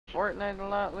Fortnite a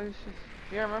lot, Lucius.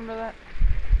 You remember that?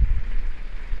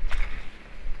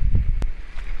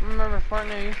 I remember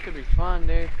Fortnite used to be fun,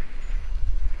 dude.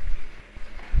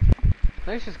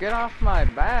 Lucius, get off my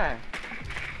back.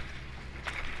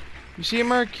 You see,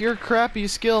 Merc, your crappy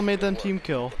skill made them team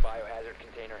kill.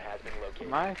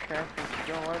 My crappy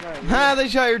skill, what about you? Ha! They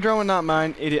shot your drone, not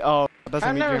mine. Idiot. Oh, that's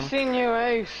I've me, never Jeremy. seen you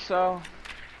ace, so...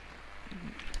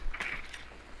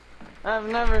 I've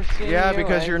never seen you Yeah,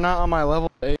 because ace. you're not on my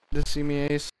level to see me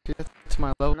ace. It's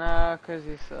my level. No, cause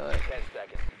you suck. 10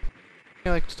 seconds.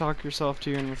 You like to talk yourself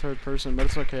to you in the third person, but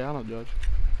it's okay, I don't judge.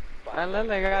 I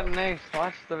literally got an ace.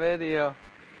 Watch the video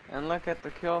and look at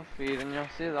the kill feed, and you'll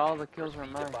see that all the kills were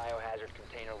mine.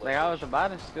 Like I was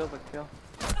about to steal the kill.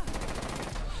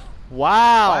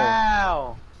 Wow!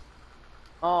 Wow!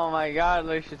 Oh my God,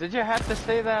 Lucius, did you have to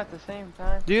say that at the same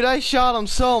time? Dude, I shot him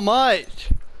so much.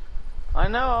 I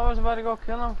know. I was about to go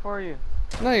kill him for you.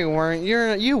 No, you weren't.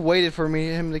 You waited for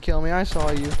him to kill me. I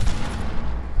saw you.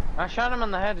 I shot him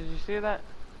in the head. Did you see that?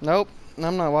 Nope.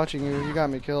 I'm not watching you. You got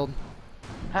me killed.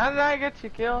 How did I get you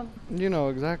killed? You know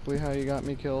exactly how you got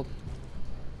me killed.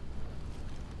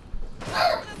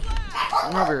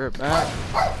 I'll be right back.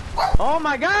 Oh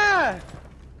my God!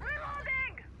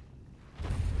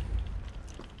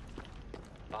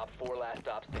 Op 4 last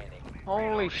stop standing.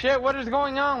 Holy shit! What is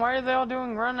going on? Why are they all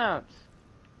doing runouts?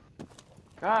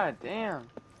 God damn.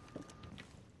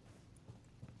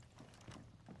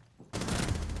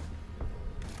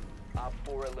 Op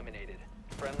 4 eliminated.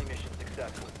 Friendly mission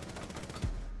successful.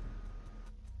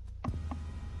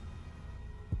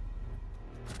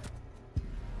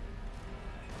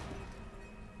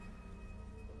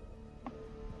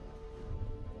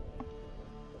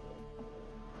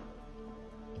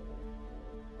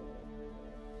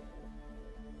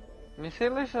 You see,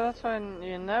 Lisa, that's why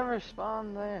you never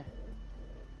spawn there.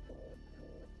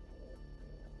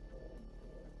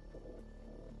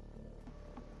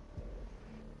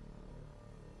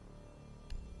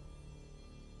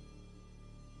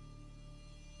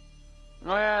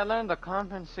 Oh yeah, I learned the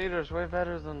compensator is way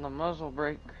better than the muzzle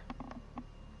brake.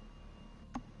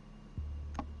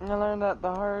 I learned that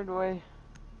the hard way.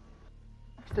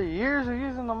 After years of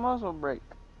using the muzzle brake.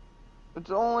 It's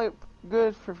only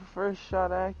good for first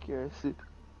shot accuracy.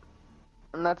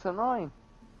 And that's annoying.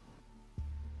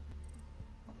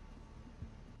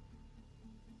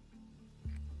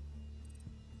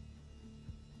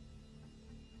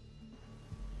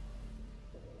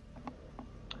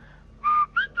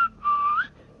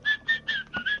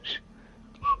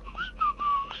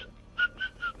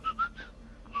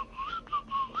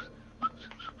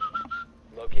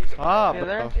 Ah, Hey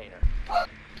there? Container.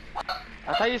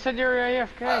 I thought you said you were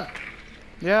AFK.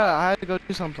 yeah, I had to go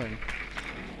do something.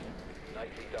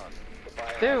 Nicely done.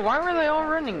 Dude, why were they all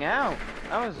running out?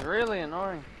 That was really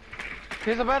annoying.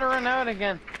 He's about to run out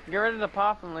again. Get ready to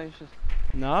pop him, Lucius.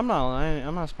 No, I'm not lying.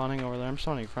 I'm not spawning over there. I'm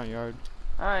spawning front yard.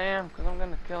 I am, because I'm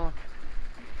going to kill him.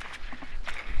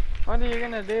 What are you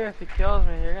going to do if he kills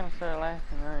me? You're going to start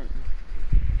laughing, aren't you?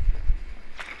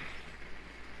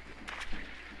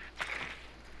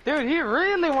 Dude, he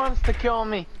really wants to kill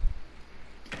me.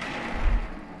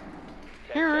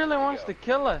 He really wants to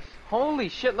kill us. Holy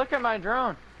shit, look at my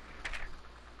drone.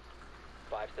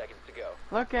 5 seconds to go.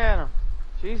 Look at him.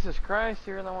 Jesus Christ,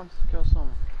 he really wants to kill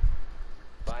someone.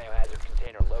 Biohazard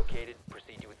container located.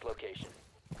 Proceed to its location.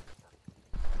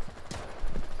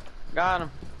 Got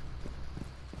him.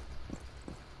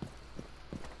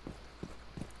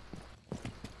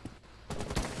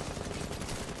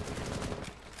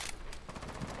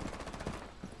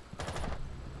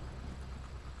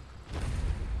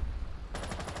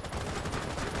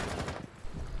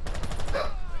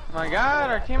 My God,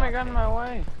 our teammate got in my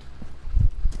way.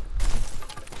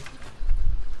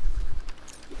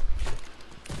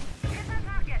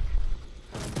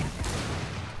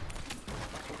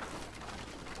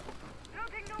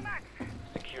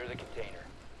 Secure the container.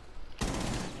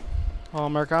 Oh,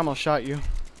 Merc, I almost shot you.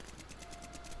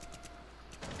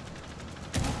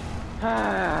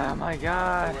 Ah, my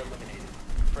God. 4 eliminated.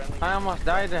 Friendly I almost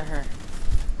died to her.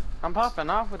 I'm popping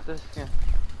off with this skin.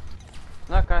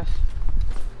 Look, guys.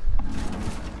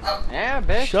 Yeah,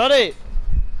 bitch. Shut it!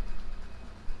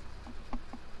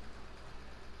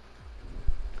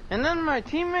 And then our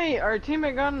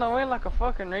teammate got in the way like a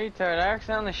fucking retard. I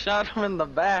accidentally shot him in the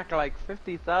back like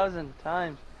 50,000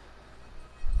 times.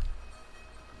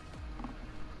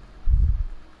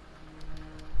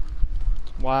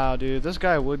 Wow, dude, this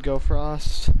guy would go for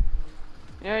us.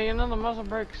 Yeah, you know the muzzle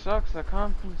brake sucks. The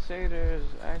compensator is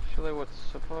actually what's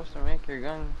supposed to make your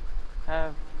gun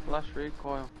have less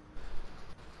recoil.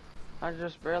 I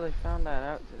just barely found that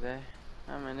out today.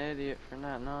 I'm an idiot for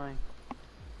not knowing.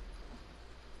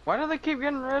 Why do they keep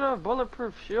getting rid of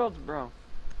bulletproof shields, bro?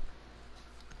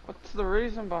 What's the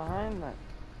reason behind that?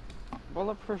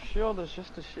 Bulletproof shield is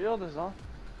just a shield, is all.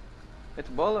 It's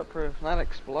bulletproof, not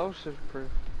explosive proof.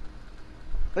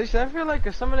 At least I feel like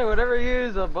if somebody would ever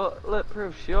use a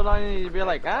bulletproof shield on you, you'd be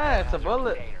like, ah, it's a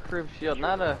bulletproof shield,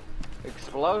 not a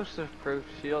explosive proof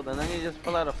shield. And then you just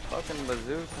pull out a fucking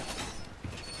bazooka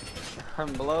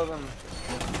and blow them.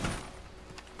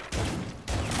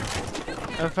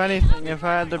 If anything, if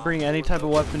I had to bring any type of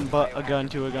weapon but a gun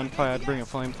to a gunfight, I'd bring a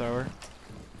flamethrower.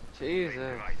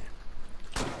 Jesus.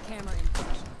 Camera in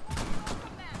position.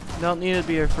 Don't need to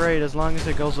be afraid as long as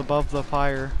it goes above the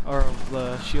fire or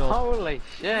the shield. Holy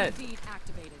shit. Feed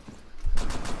activated.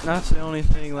 That's the only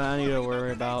thing that I need to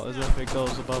worry about is if it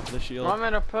goes above the shield. Want me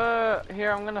to put,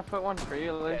 here, I'm gonna put one for you,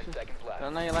 10 Lucius. seconds left. I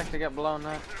know you like to get blown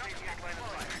up. 5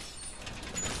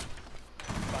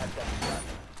 seconds left.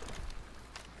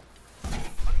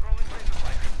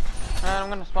 Alright, I'm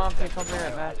gonna spawn pick up here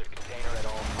at back. Biohazard container at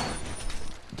all times.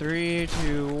 3,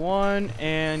 2, 1,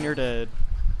 and you're dead.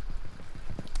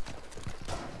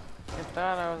 I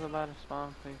thought I was about to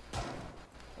spawn pick.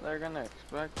 They're gonna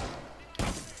expect it.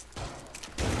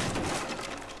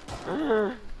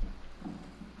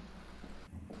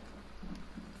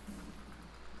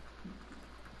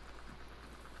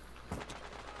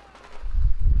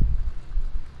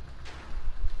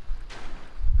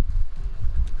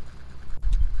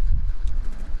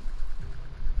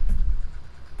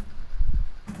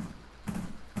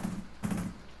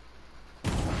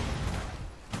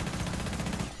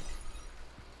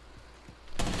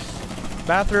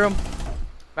 Bathroom.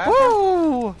 Bathroom?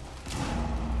 Woo!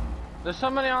 There's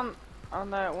somebody on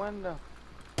that window.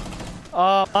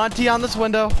 Auntie on this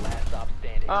window. Last stop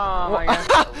standing. Oh my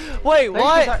god. Wait, Lucius,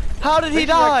 what? How did he Lucius,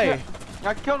 die?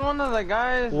 I killed one of the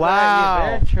guys Wow.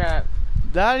 that you bear trapped.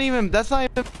 That's not even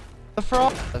the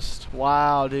frost.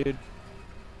 Wow, dude.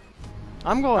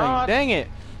 I'm going. Oh, Dang it.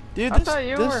 Dude, I this, thought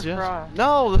you this were just... Frost.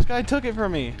 No, this guy took it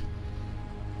from me.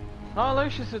 Oh,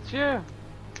 Lucius, it's you.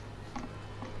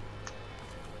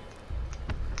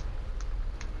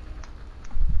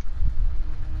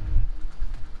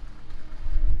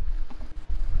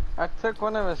 I took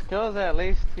one of his kills at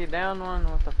least. He downed one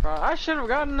with the frost. I should have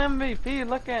gotten MVP.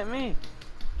 Look at me.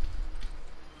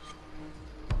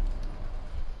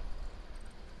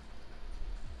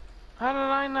 How did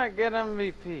I not get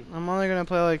MVP? I'm only gonna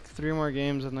play like 3 more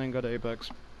games and then go to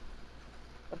Apex.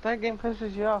 But that game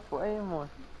pisses you off way more.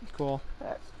 Cool.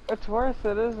 It's worth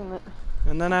it, isn't it?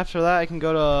 And then after that, I can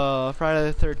go to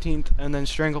Friday the 13th and then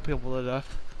strangle people to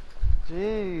death.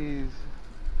 Jeez.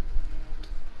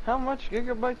 How much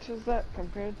gigabytes is that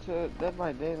compared to Dead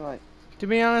by Daylight? To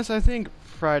be honest, I think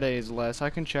Friday is less. I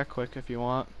can check quick if you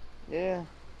want. Yeah,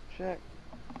 check.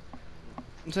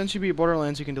 And since you beat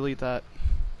Borderlands, you can delete that.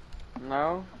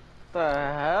 No. The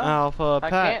hell? Alpha I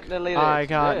pack. can't delete it. I It's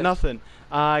got this. nothing.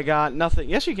 I got nothing.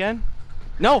 Yes, you can.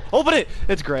 No, open it.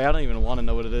 It's gray. I don't even want to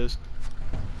know what it is.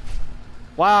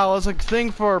 Wow, it's a thing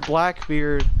for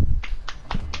Blackbeard.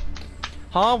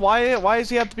 Huh? Why does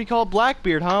he have to be called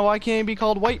Blackbeard? Huh? Why can't he be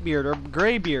called Whitebeard or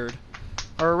Graybeard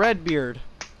or Redbeard?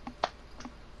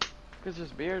 Because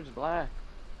his beard's black.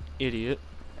 Idiot.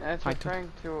 That's I took-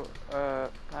 referring to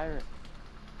pirate.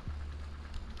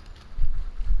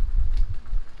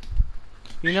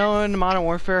 You know in Modern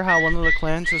Warfare how one of the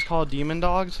clans is called Demon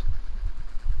Dogs?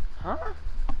 Huh?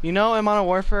 You know in Modern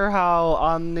Warfare how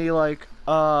on the like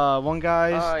one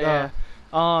guy's Oh,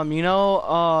 yeah. you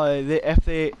know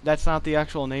that's not the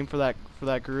actual name for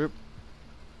that group.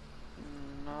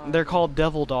 No. They're called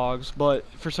Devil Dogs, but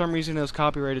for some reason it was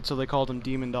copyrighted, so they called them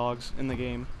Demon Dogs in the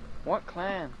game. What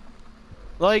clan?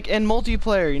 Like in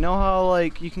multiplayer, you know how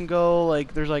like you can go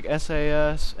like there's like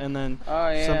SAS and then Oh,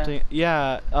 yeah. something.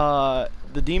 Yeah,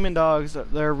 the Demon Dogs,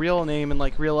 their real name in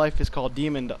like real life is called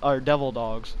Devil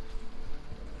Dogs.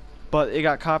 But it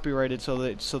got copyrighted, so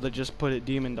they just put it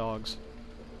Demon Dogs.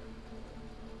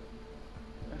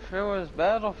 If it was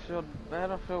Battlefield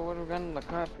would have gotten the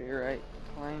copyright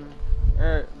claim.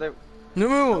 Or they. No,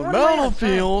 What am I gonna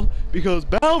Battlefield, because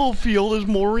Battlefield is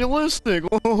more realistic.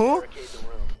 Barricade the room.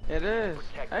 It is.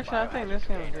 Protect Actually, I think this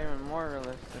game is container. even more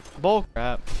realistic. Bull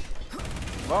crap.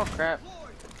 Bull crap.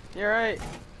 You're right.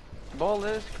 Bull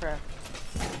is crap.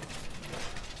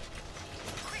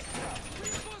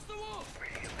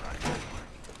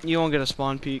 You won't get a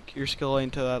spawn peek. Your skill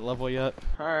ain't to that level yet.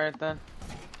 Alright then.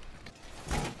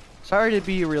 Sorry to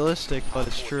be realistic, but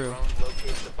it's true. Drone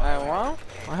locates the I biohazard won't?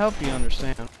 I hope you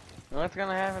understand. What's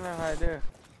gonna happen if I do?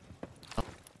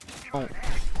 Oh.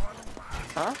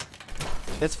 Huh?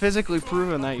 It's physically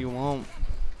proven that you won't.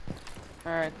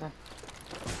 Alright then.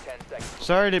 10 seconds.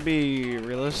 Sorry to be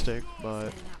realistic,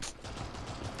 but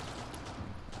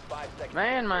 5 seconds.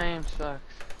 Man, my aim sucks.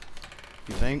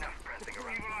 you think?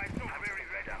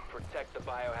 Protect the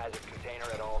biohazard container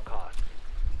at all costs.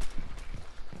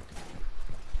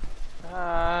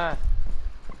 I'm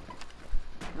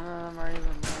not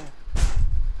even there.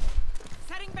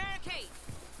 Setting barricade.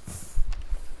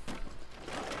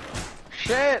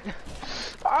 Shit!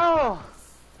 Oh!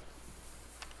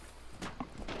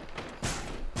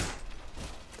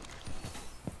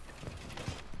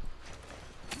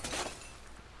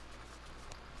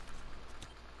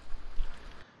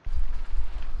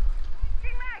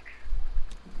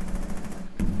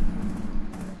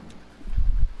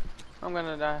 I'm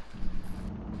gonna die.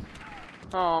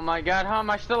 Oh my god, how am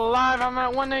I still alive? I'm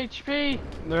at 1 HP!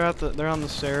 They're on the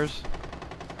stairs.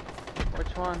 Which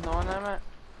one? The one I'm at?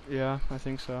 Yeah, I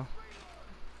think so.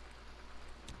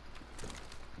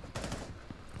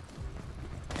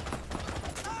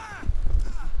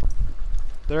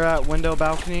 They're at window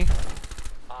balcony.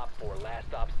 Op 4, last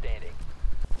stop standing.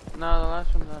 No, the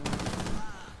last one's on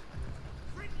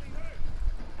me.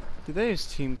 Did they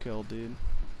just team kill, dude?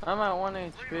 I'm at 1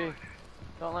 HP.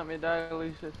 Don't let me die,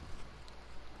 Lucius.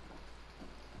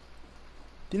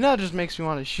 You know, it just makes me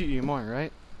want to shoot you more,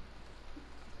 right?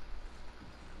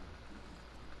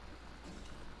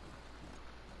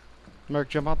 Mark,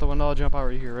 jump out the window. I'll jump out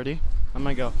right here. Ready? I'm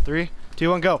gonna go. 3, 2,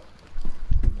 1, go.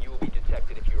 You will be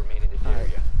detected if you remain in this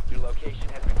area. Your location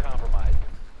has been compromised.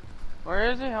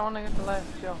 Where is he? I wanna get the last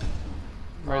kill.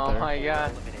 Right Oh there. my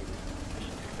god. Eliminated.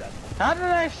 Mission successful. How did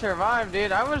I survive,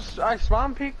 dude? I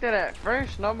spawn peeked it at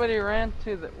first. Nobody ran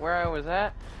to where I was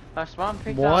at. I spawn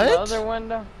peeked out the What? other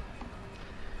window.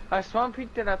 I spawn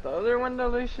peeked it at the other window,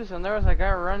 Lucius, and there was a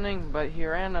guy running, but he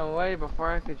ran away before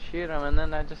I could shoot him, and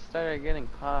then I just started getting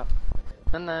popped.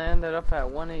 Then I ended up at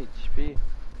 1 HP.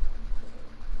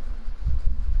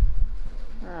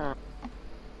 Oh.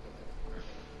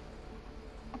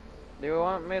 Do you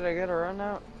want me to get a run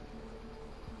out?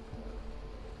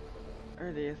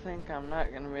 Or do you think I'm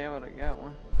not gonna be able to get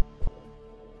one?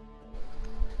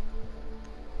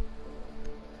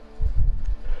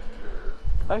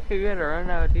 I could get a run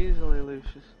out easily,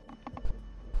 Lucius.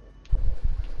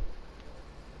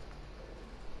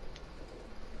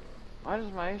 Why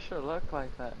does my Acer look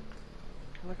like that?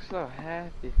 It looks so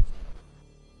happy.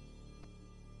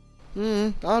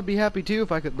 I'd be happy too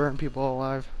if I could burn people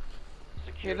alive.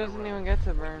 Secure He the doesn't room. even get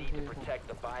to We burn need to people. protect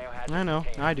the biohazard I know.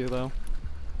 container. I do though.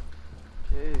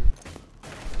 Jeez.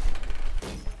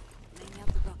 Laying out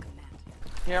the welcome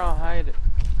mat. Here, I'll hide it.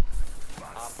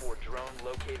 Op 4 drone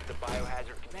located the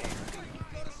biohazard container.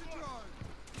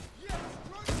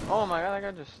 Oh my god,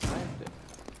 that guy just sniped it.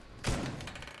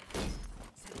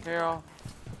 Here,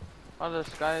 I'll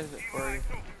disguise it for you.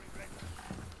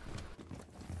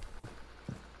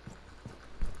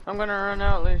 I'm gonna run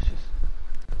out, Lucius.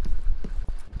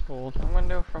 Hold. I'm gonna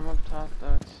do it from up top,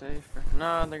 though. It's safer.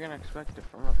 No, they're gonna expect it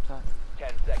from up top. 10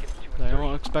 seconds to They insertion.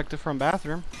 won't expect it from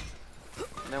bathroom.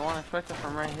 They won't expect it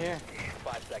from right here.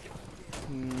 5 seconds.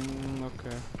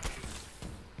 Okay.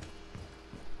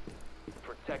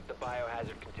 Protect the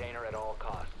biohazard container at all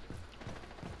costs.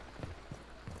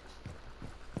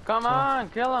 Come on,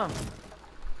 kill him!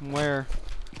 Where?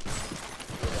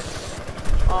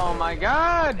 Oh my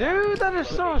god, dude, that is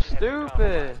so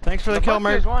stupid. Thanks for the kill, buck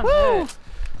Mark. is one Woo! hit.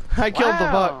 I killed the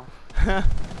Wow. buck.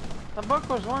 The buck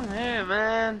was one hit,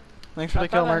 man. Thanks for I the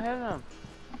kill, thought I Mark. hit him.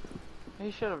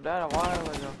 He should have died a while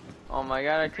ago. Oh my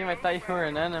god, our team, I thought you were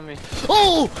an enemy.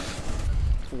 Oh!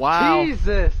 Wow.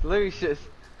 Jesus, Lucius.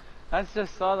 I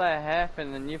just saw that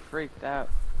happen and you freaked out.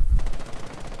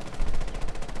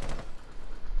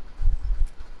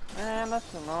 Man,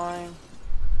 that's annoying.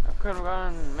 I could have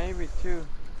gone maybe 2.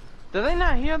 Did they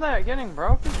not hear that getting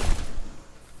broken?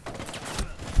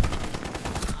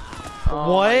 Oh my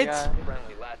What? God.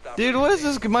 Friendly, last Dude, what is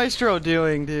this Maestro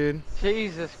doing, dude?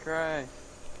 Jesus Christ.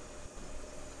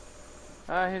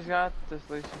 Oh, he's got this,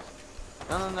 Lucius.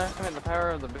 Don't underestimate the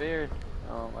power of the beard.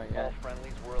 Oh my All god.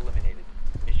 friendlies were eliminated.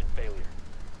 Mission failure.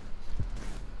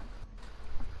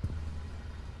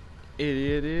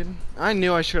 Idiot, dude. I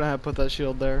knew I shouldn't have put that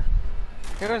shield there.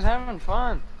 He was having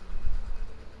fun.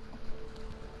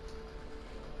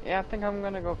 Yeah, I think I'm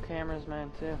gonna go cameras,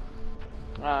 man, too.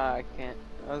 Ah, I can't.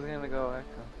 I was gonna go echo.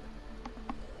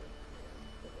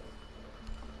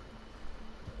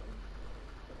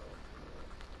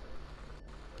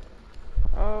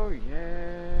 Oh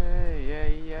yeah, yeah,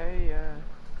 yeah, yeah.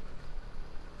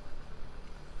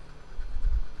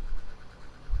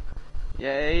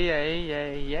 Yay, yay,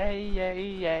 yay, yay, yay,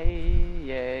 yay,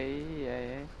 yay,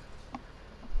 yay.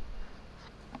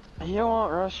 You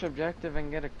won't rush objective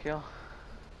and get a kill.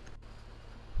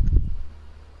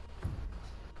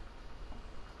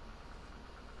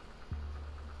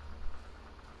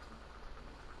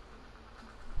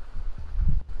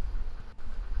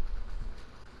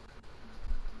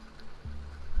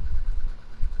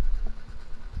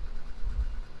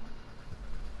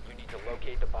 You need to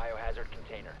locate the biohazard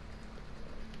container.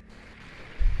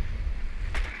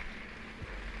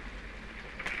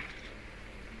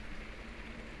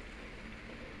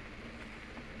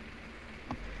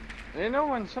 You know,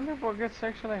 when some people get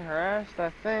sexually harassed,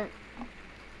 I think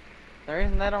the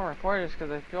reason they don't report it is because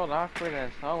they feel awkward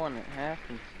as hell when it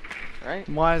happens, right?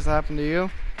 Why has that happened to you?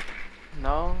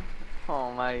 No?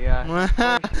 Oh my gosh. Of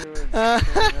course you would say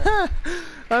that.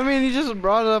 I mean, you just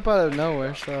brought it up out of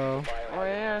nowhere, so. Oh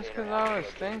yeah, it's because I was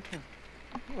thinking.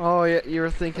 Oh, yeah, you were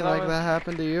thinking That like was- that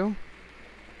happened to you?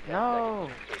 No!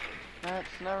 That's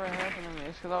never happened to me.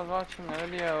 It's because I was watching the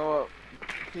video of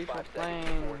people 5 seconds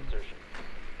playing. before insertion.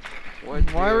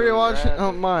 Would Why were you watching? rather.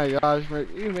 Oh my gosh, Rick,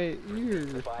 you made The you,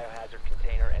 biohazard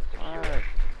container and secure it. Alright.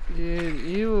 dude,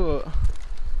 you.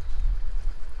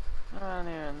 I don't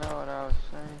even know what I was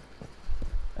saying.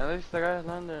 At least the guys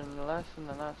learned their lesson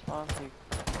to not spawn people.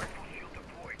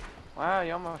 Wow,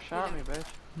 you almost shot me, bitch.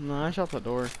 No, I shut the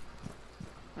door.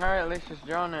 Alright, at least just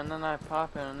drone it and then I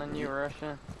pop it and then you rush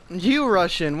in. You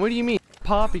Russian? What do you mean?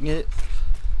 Popping it.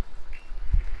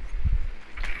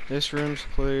 This room's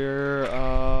clear.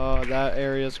 That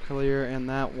area's clear, and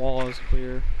that wall is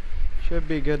clear. Should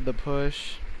be good to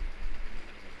push.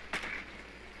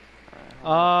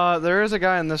 There is a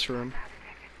guy in this room.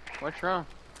 What's wrong?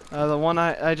 The one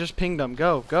I just pinged him.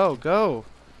 Go, go, go.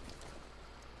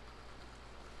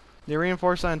 They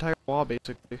reinforced that entire wall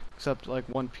basically, except like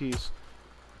one piece.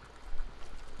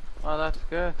 Oh, that's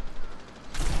good.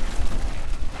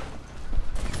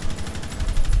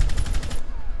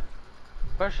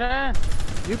 Push in!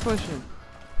 You pushing?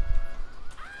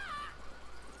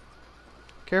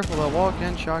 Careful, that wall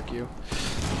can shock you.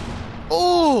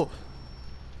 Oh!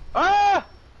 Ah!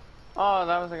 Oh,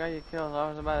 that was the guy you killed. I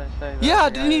was about to say that. Yeah, was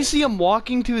the didn't guy you see him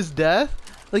walking to his death?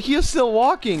 Like he was still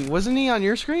walking, wasn't he on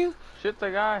your screen? Shoot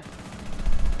the guy.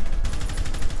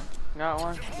 Got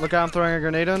one. Look out, I'm throwing a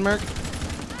grenade on Merc.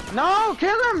 No,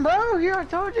 kill him, bro! Here, I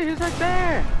told you, he's right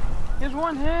there. He's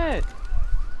one hit.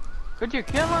 Could you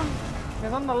kill him?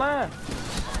 He's on the left.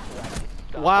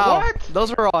 Wow, What?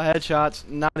 those were all headshots,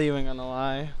 not even gonna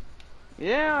lie.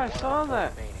 Yeah, I saw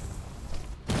that.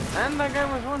 And that guy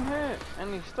was one hit,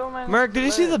 and he still managed Merc, to did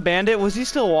you see the live. bandit? Was he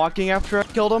still walking after I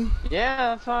killed him?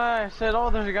 Yeah, that's why I said, oh,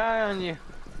 there's a guy on you.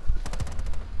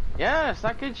 Yes,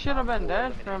 that kid should have been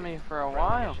dead from me for a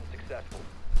while. Mission successful.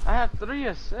 I had 3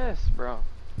 assists, bro.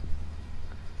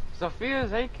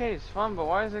 Sophia's AK is fun, but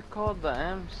why is it called the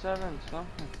M7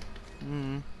 something?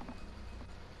 Mm-hmm.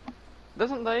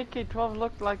 Doesn't the AK-12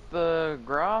 look like the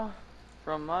Gra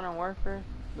from Modern Warfare,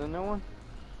 the new one?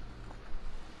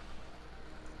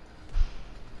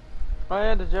 Oh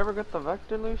yeah, did you ever get the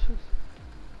Vector, Lucius?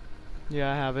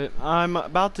 Yeah, I have it. I'm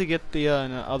about to get the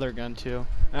other gun too.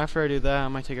 After I do that, I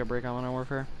might take a break on Modern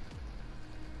Warfare.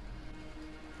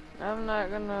 I'm not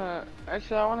gonna...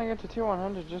 Actually, I want to get to tier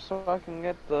 100 just so I can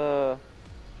get the...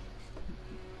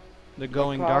 The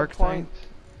going COD dark thing. points.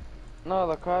 No,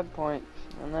 the COD points.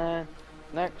 And then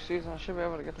next season I should be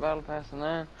able to get the battle pass, and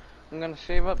then I'm gonna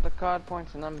save up the COD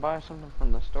points and then buy something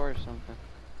from the store or something.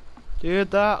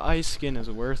 Dude, that ice skin is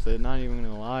worth it. Not even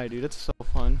gonna lie, dude. It's so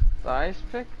fun. The ice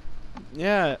pick?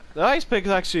 Yeah, the ice pick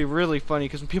is actually really funny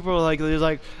because when people are like, there's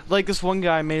like this one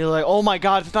guy made it like, oh my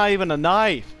god, it's not even a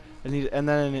knife, and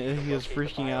then he was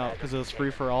freaking out because it was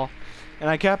free for all, and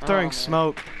I kept throwing man.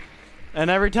 smoke, and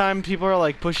every time people are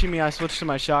like pushing me, I switched to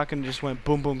my shotgun and just went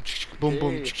boom boom boom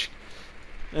boom, Jeez.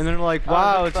 and they're like, Oh,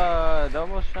 wow, is it it's the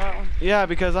double shot one? yeah,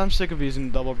 because I'm sick of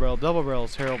using double barrel. Double barrel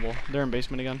is terrible. They're in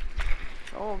basement again.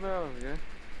 Oh, bro, was good.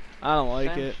 I don't like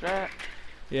Same it. strat.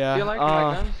 Yeah. Do you like my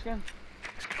gun skin?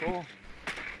 Cool.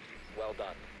 Well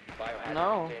done. Biohazard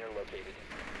No. container located.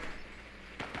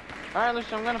 Alright,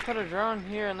 listen, I'm gonna put a drone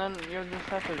here, and then you'll just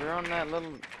have to drone that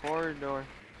little corridor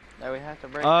that we have to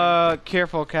break.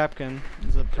 Careful, Capcan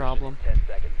is a problem. 10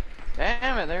 seconds.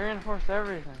 Damn it, they reinforced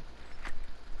everything.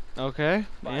 Okay,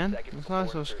 5 man, seconds it's not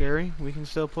before so insertion. scary. We can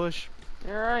still push.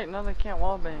 You're right, now they can't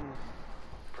wallbang us.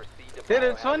 Proceed to Dude,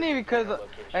 it's biohazard funny because container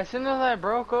location. as soon as I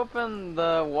broke open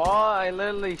the wall, I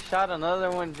literally shot another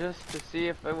one just to see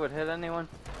if it would hit anyone.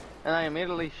 And I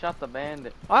immediately shot the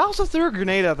bandit. I also threw a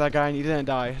grenade at that guy and he didn't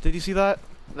die. Did you see that?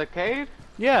 The Cade?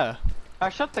 Yeah. I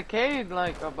shot the Cade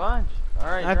like a bunch.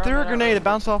 Alright, I drone threw that a out grenade, real it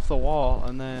bounced off the wall,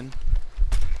 and then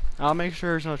I'll make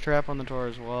sure there's no trap on the door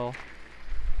as well.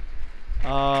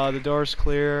 The door's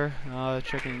clear.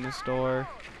 Checking this door.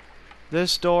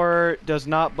 This door does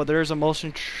not, but there's a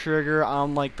motion trigger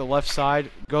on like the left side.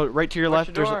 Go right to your What's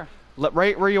left. your There's door?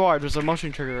 right where you are. There's a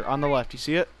motion trigger on the left. You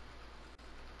see it?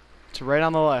 It's right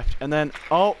on the left. And then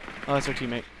oh, that's our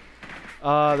teammate.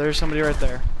 There's somebody right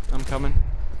there. I'm coming.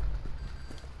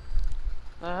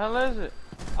 The hell is it?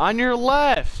 On your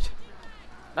left.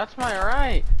 That's my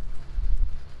right.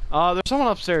 There's someone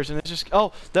upstairs, and it's just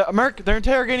Merc. They're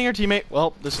interrogating your teammate.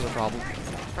 Well, this is a problem.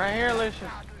 Right here, Lucius.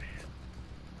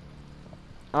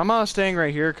 I'm staying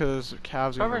right here because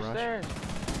Cav's gonna Cover rush. stairs.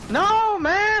 No,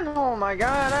 man! Oh my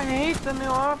god, I hate the new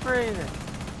operator.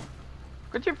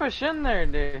 Could you push in there,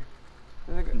 dude?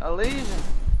 There's a lesion.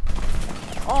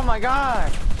 Oh my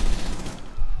god!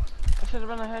 That should have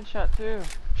been a headshot too.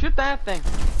 Shoot that thing.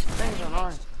 Thing's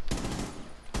annoying.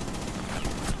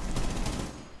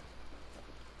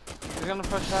 He's gonna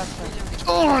push that thing.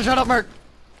 Oh, shut up, Merc.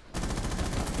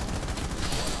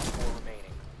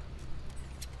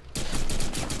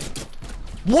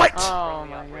 What? Oh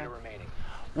my god. Remaining.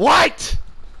 What?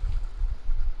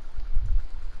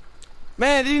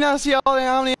 Man, did you not see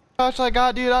how many shots I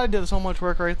got, dude? I did so much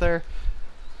work right there.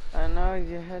 I know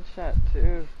you headshot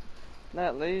too.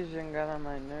 That lesion got on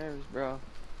my nerves, bro.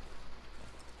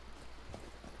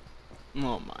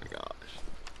 Oh my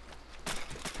gosh.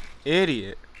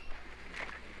 Idiot.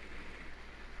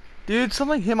 Dude,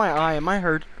 something hit my eye and my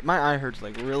eye hurts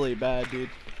like really bad, dude.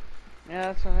 Yeah,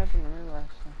 that's what happened to me last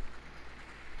time.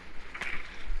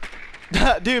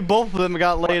 Dude, both of them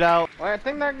got laid out. Wait, I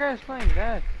think that guy's playing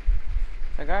dead.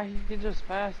 The guy he just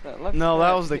passed that left. No, side.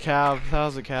 that was the Cav. That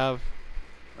was the Cav.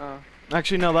 Oh.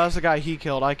 Actually, no, that was the guy he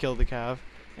killed. I killed the Cav.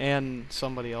 And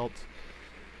somebody else.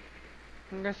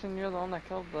 I'm guessing you're the one that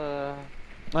killed the.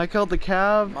 I killed the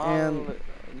Cav and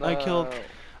I killed.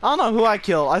 I don't know who I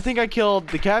killed. I think I killed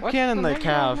the Capcan and the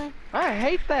Cav. I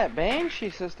hate that Banshee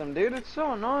system, dude. It's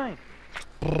so annoying.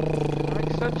 It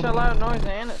makes such a loud noise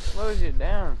and it slows you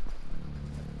down.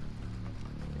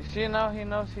 You see now he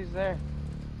knows he's there.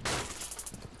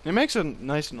 It makes a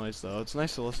nice noise though. It's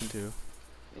nice to listen to.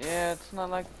 Yeah, it's not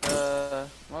like the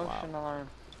motion alarm.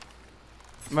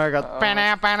 America.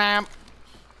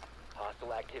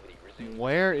 Hostile activity resumed.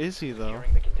 Where is he though?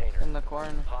 Securing the container. In the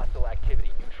corner. Hostile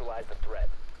activity. Neutralize the threat.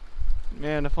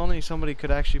 Man, if only somebody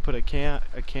could actually put a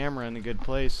camera in a good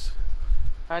place.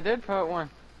 I did put one.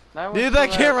 That was Dude,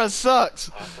 that so camera sucks.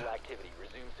 Hostile activity.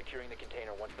 Resume securing the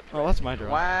container once the Oh, threat. that's my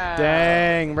drone. Wow.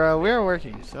 Dang, bro, we're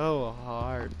working so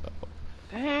hard.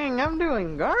 Dang, I'm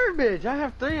doing garbage. I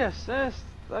have 3 assists.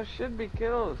 Those should be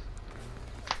kills.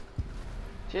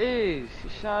 Jeez, she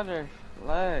shot her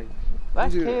legs.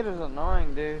 That Dude. kid is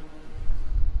annoying, dude.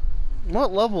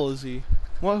 What level is he?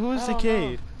 Who is I the don't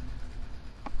Cade?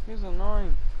 He's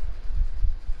annoying.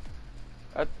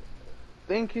 I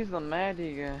think he's the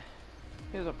Maddie guy.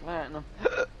 He's a platinum.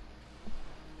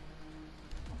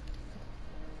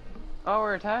 Oh,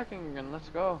 we're attacking again. Let's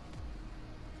go.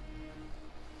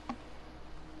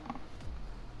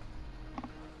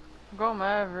 Go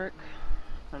Maverick.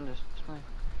 I'm just playing.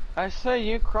 I say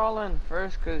you crawl in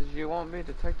first because you won't be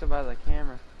detected by the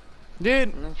camera.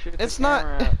 Dude, And then shoot it's the not.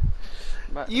 camera out.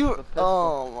 But You. the pistol.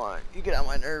 Oh my. You get on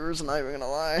my nerves. I'm not even gonna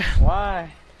lie.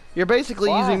 Why? You're basically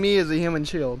Why? using me as a human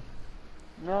shield.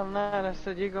 No, I'm not. I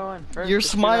said you go in first. You're to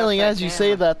shoot out smiling that as you say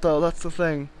camera. that, though. That's the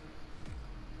thing.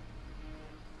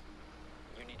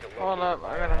 You need to Hold locate up, the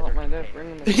I gotta hold my biohazard dick.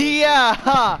 container. Bring him in. Yeah.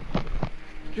 Ha!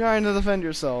 Trying to defend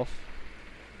yourself.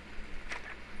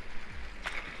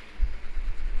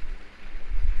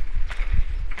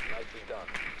 Nicely done.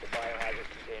 The biohazard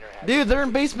container has Dude, they're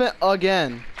in basement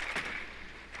again.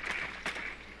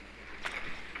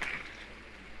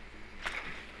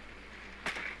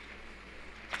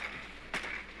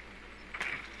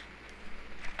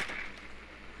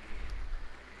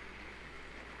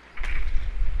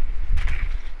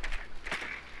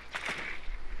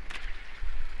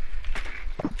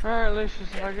 Alright, Lucius,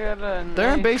 if I get a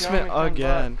They're in knife, basement you owe me $10.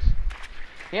 again.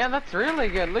 Yeah, that's really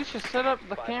good. Lucius, set up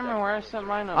the camera where I set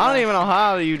mine up. I don't even know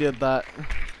how you did that.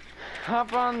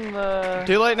 Hop on the...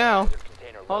 Too late now.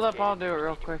 container Hold up, located. I'll do it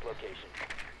real quick. Location.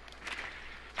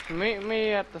 Meet me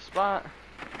at the spot.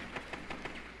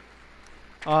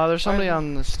 There's somebody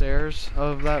on the stairs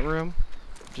of that room,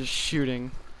 just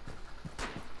shooting.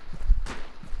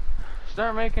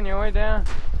 Start making your way down.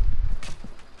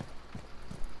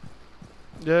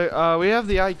 Yeah, we have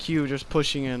the IQ just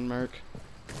pushing in, Merc.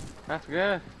 That's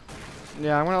good.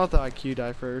 Yeah, I'm gonna let the IQ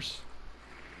die first.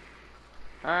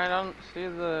 Alright, I don't see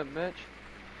the bitch.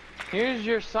 Use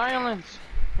your silence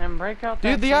and break out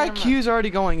that Dude, the camera. IQ's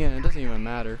already going in. It doesn't even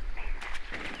matter.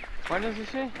 What does he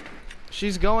see?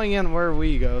 She's going in where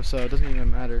we go, so it doesn't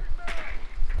even matter.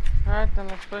 Alright, then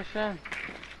let's push in.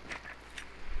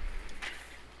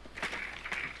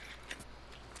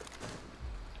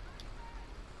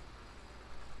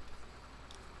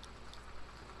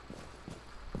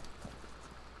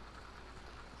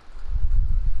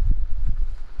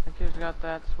 I think he's got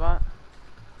that spot.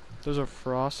 There's a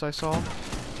frost I saw.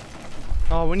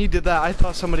 Oh, when you did that, I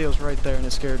thought somebody was right there and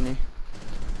it scared me.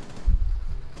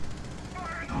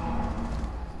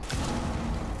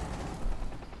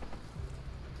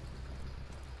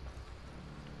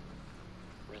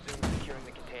 Resume securing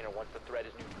the container once the threat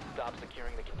is neutral. Stop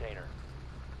securing the container.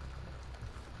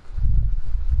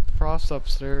 Frost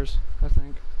upstairs, I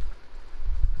think.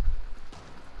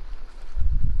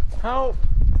 Help!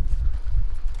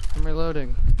 I'm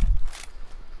reloading.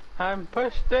 I'm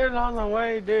pushed in on the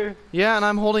way, dude. Yeah, and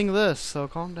I'm holding this, so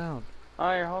calm down.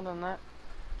 Oh, you're holding that?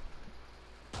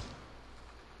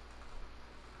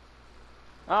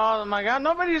 Oh my god,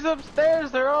 nobody's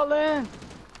upstairs, they're all in. Enemy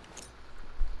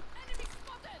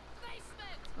spotted!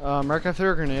 Basement! Mark, I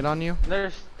threw a grenade on you.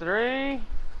 There's 3.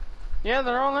 Yeah,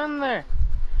 they're all in there.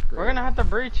 We're gonna have to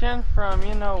breach in from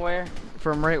you know where.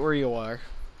 From right where you are.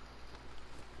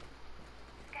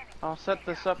 I'll set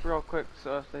this up real quick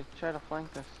so if they try to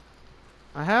flank us.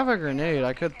 I have a grenade,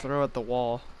 I could throw at the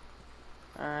wall.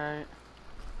 Alright.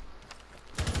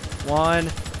 1,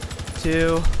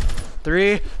 2,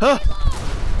 3. Huh!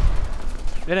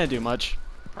 It didn't do much.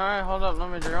 Alright, hold up,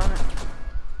 let me drone it.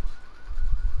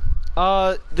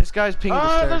 This guy's pinging the Oh,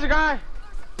 stairs. there's a guy!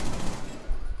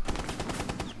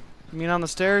 You mean on the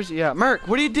stairs? Yeah. Merc,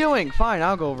 what are you doing? Fine,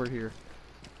 I'll go over here.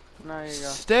 There you go.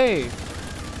 Stay.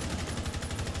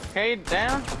 Okay,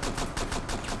 down.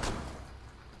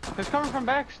 He's coming from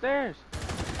backstairs.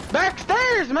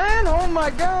 Backstairs, man! Oh my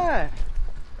god!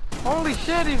 Holy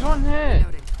shit, he's one hit.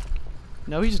 Reloading.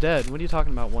 No, he's dead. What are you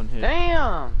talking about, one hit?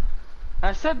 Damn!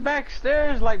 I said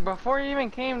backstairs like before you even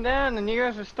came down and you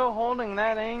guys are still holding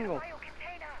that angle.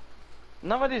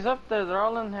 Nobody's up there, they're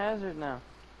all in hazard now.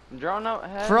 Drone out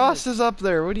hazard. Frost is up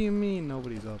there. What do you mean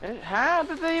nobody's up? How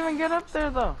did they even get up there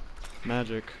though?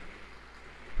 Magic.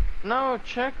 No,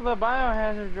 check the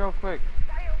biohazard real quick.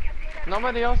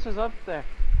 Nobody else is up there.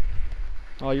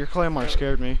 Oh, your claymore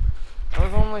scared me. There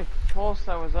was only Pulse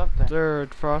that was up Is there. there a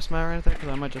frost mat right there? Because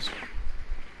I might just...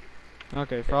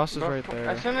 Okay, frost is right there.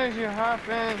 As soon as you hop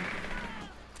in...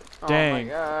 Oh my Dang.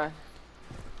 god.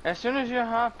 As soon as you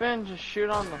hop in, just shoot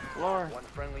on the floor. One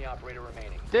friendly operator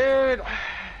remaining. Dude!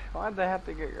 Why'd they have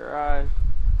to get your eyes?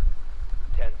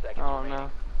 10 seconds Oh remaining.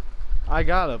 no. I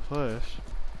gotta push.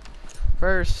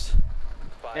 First.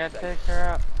 5 Yeah, seconds. take her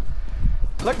out.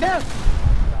 Look down!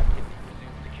 Activity.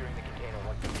 Resume securing the container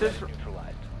once the threat Just- is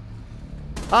neutralized.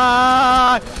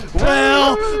 I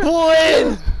will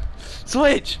win!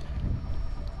 Switch!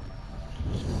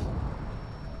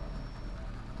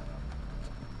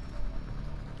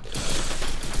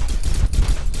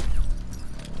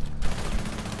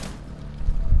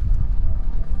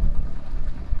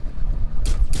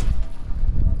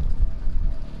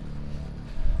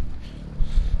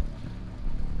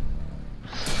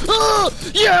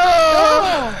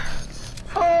 Yeah!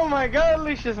 Oh my god,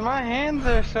 Lucius, my hands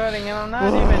are sweating and I'm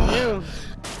not even you.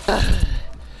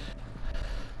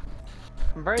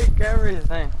 Break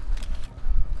everything.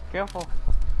 Careful.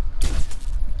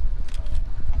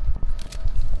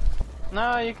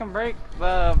 No, you can break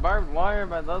the barbed wire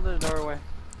by the other doorway.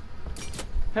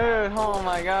 Dude, oh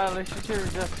my god, Lucius, you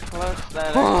just clutched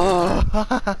that.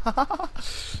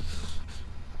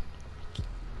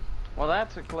 Well,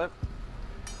 that's a clip.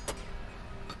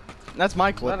 That's my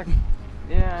Is that clip.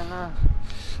 Yeah,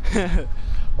 I know.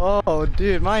 Oh,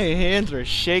 dude, my hands are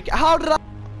shaking. How did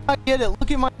I get it? Look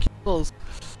at my kills.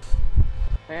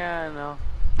 Yeah, I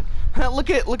know. look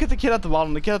at the kid at the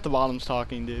bottom. The kid at the bottom's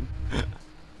talking, dude.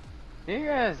 You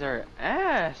guys are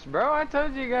ass, bro. I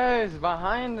told you guys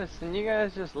behind us and you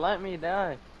guys just let me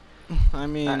die. I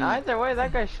mean, And either way,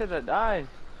 that guy should have died.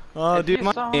 oh, if dude, you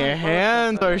my saw him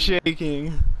hands first, are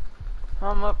shaking.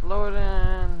 I'm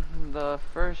uploading the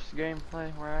first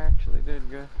gameplay where I actually did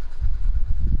good.